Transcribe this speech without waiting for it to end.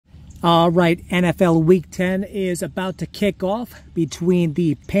All right, NFL Week 10 is about to kick off between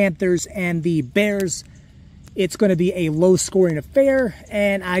the Panthers and the Bears. It's going to be a low-scoring affair,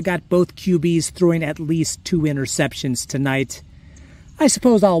 and I got both QBs throwing at least 2 interceptions tonight. I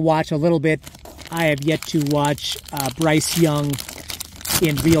suppose I'll watch a little bit. I have yet to watch Bryce Young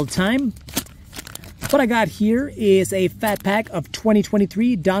in real time. What I got here is a fat pack of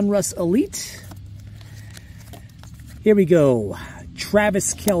 2023 Donruss Elite. Here we go.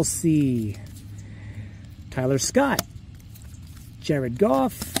 Travis Kelce, Tyler Scott, Jared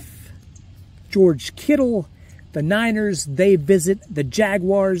Goff, George Kittle. The Niners, they visit the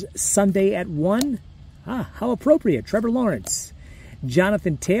Jaguars Sunday at 1. How appropriate. Trevor Lawrence,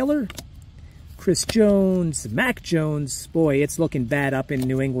 Jonathan Taylor, Chris Jones, Mac Jones. Boy, it's looking bad up in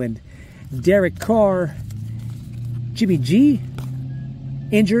New England. Derek Carr, Jimmy G,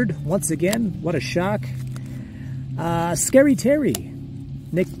 injured once again. What a shock. Scary Terry,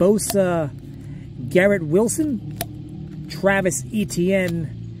 Nick Bosa, Garrett Wilson, Travis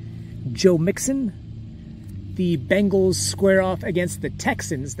Etienne, Joe Mixon. The Bengals square off against the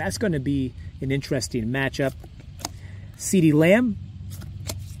Texans. That's going to be an interesting matchup. CeeDee Lamb,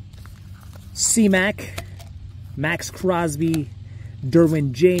 C-Mac, Max Crosby,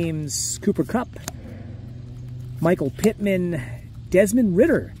 Derwin James, Cooper Kupp, Michael Pittman, Desmond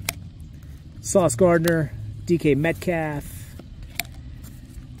Ridder, Sauce Gardner, DK Metcalf,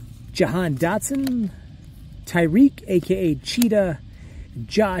 Jahan Dotson, Tyreek, a.k.a. Cheetah,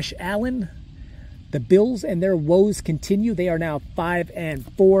 Josh Allen. The Bills and their woes continue. They are now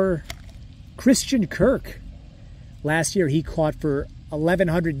 5-4. Christian Kirk. Last year he caught for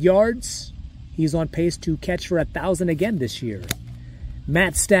 1,100 yards. He's on pace to catch for 1,000 again this year.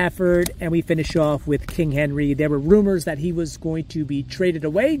 Matt Stafford, and we finish off with King Henry. There were rumors that he was going to be traded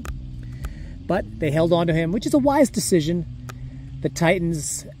away, but they held on to him, which is a wise decision. The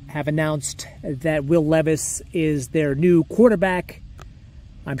Titans have announced that Will Levis is their new quarterback.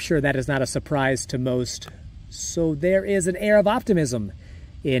 I'm sure that is not a surprise to most. So there is an air of optimism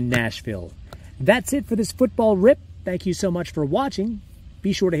in Nashville. That's it for this football rip. Thank you so much for watching.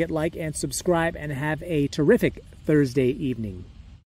 Be sure to hit like and subscribe and have a terrific Thursday evening.